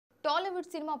Tollywood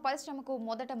cinema పరిశ్రమకు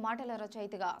మొదట మాటల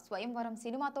రచయితగా స్వయంవరం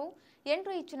సినిమాతో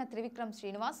ఎంట్రీ ఇచ్చిన త్రివిక్రమ్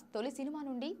శ్రీనివాస్ తొలి సినిమా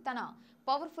నుండి తన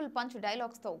పవర్ఫుల్ పంచ్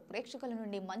డైలాగ్స్ తో ప్రేక్షకుల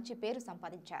నుండి మంచి పేరు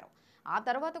సంపాదించారు. ఆ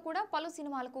తర్వాత కూడా పలు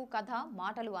సినిమాలకు కథ,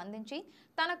 మాటలు అందించి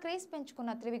తన క్రేజ్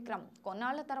పెంచుకున్న త్రివిక్రమ్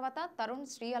కొన్నాళ్ల తర్వాత తరుణ్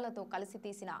శ్రీయాలతో కలిసి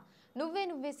తీసిన నువ్వే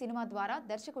నువ్వే సినిమా ద్వారా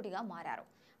దర్శకుడిగా మారారు.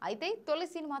 అయితే తొలి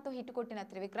సినిమాతో హిట్ కొట్టిన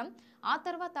త్రివిక్రమ్ ఆ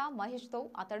తర్వాత మహేష్ తో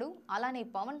అతడు, అలానే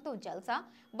పవన్ తో జల్సా,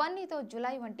 బన్నీతో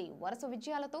జులై వంటి వరుస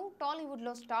విజయాలతో టాలీవుడ్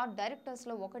లో స్టార్ డైరెక్టర్స్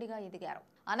లో ఒకటిగా ఎదిగారు.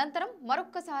 అనంతరం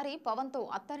మరొక్కసారి పవన్ తో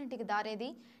అత్తారింటికి దారేది,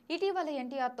 ఇటీవల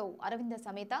ఎన్టీఆర్ తో అరవింద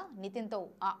సమేత, నితిన్ తో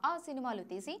ఆ సినిమాలు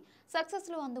తీసి సక్సెస్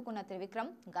లో అందుకున్న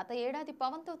త్రివిక్రమ్ గత ఏడాది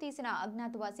పవన్ తో తీసిన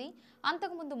అజ్ఞాతవాసి,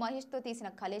 అంతకుముందు మహేష్ తో తీసిన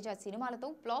కలేజా సినిమాలతో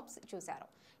ఫ్లాప్స్ చూశారు.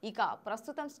 ఇక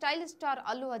ప్రస్తుతం స్టైలిష్ స్టార్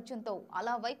అల్లు అర్జున్ తో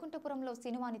అలా వైకుంఠపురంలో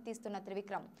సినిమాని తీస్తున్న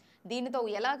త్రివిక్రమ్ దీనితో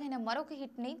ఎలాగైనా మరొక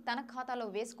హిట్ ని తన ఖాతాలో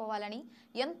వేసుకోవాలని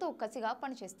ఎంతో కసిగా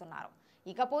పనిచేస్తున్నారు.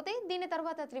 ఇకపోతే దీని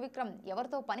తర్వాత త్రివిక్రమ్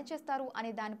ఎవరితో పనిచేస్తారు అనే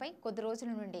దానిపై కొద్ది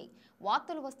రోజుల నుండి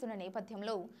వార్తలు వస్తున్న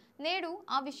నేపథ్యంలో నేడు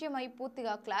ఆ విషయమై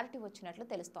పూర్తిగా క్లారిటీ వచ్చినట్లు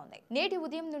తెలుస్తోంది. నేటి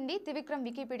ఉదయం నుండి త్రివిక్రమ్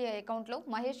వికీపీడియా అకౌంట్ లో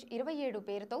మహేష్ 27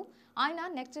 పేరుతో ఆయన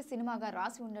నెక్స్ట్ సినిమాగా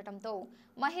రాసి ఉండటంతో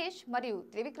మహేష్ మరియు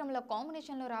త్రివిక్రమ్ల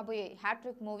కాంబినేషన్ లో రాబోయే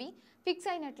హ్యాట్రిక్ మూవీ ఫిక్స్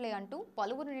అయినట్లే అంటూ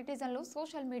పలువురు నెటిజన్లు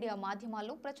సోషల్ మీడియా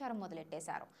మాధ్యమాల్లో ప్రచారం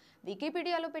మొదలెట్టేశారు.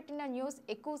 వికీపీడియాలో పెట్టిన న్యూస్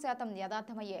ఎక్కువ శాతం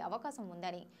యథార్థమయ్యే అవకాశం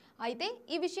ఉందని, అయితే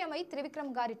ఈ విషయమై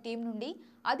త్రివిక్రమ్ గారి టీం నుండి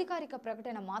అధికారిక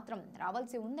ప్రకటన మాత్రం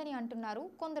రావాల్సి ఉందని అంటున్నారు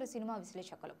కొందరు సినిమా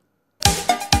విశ్లేషకులు.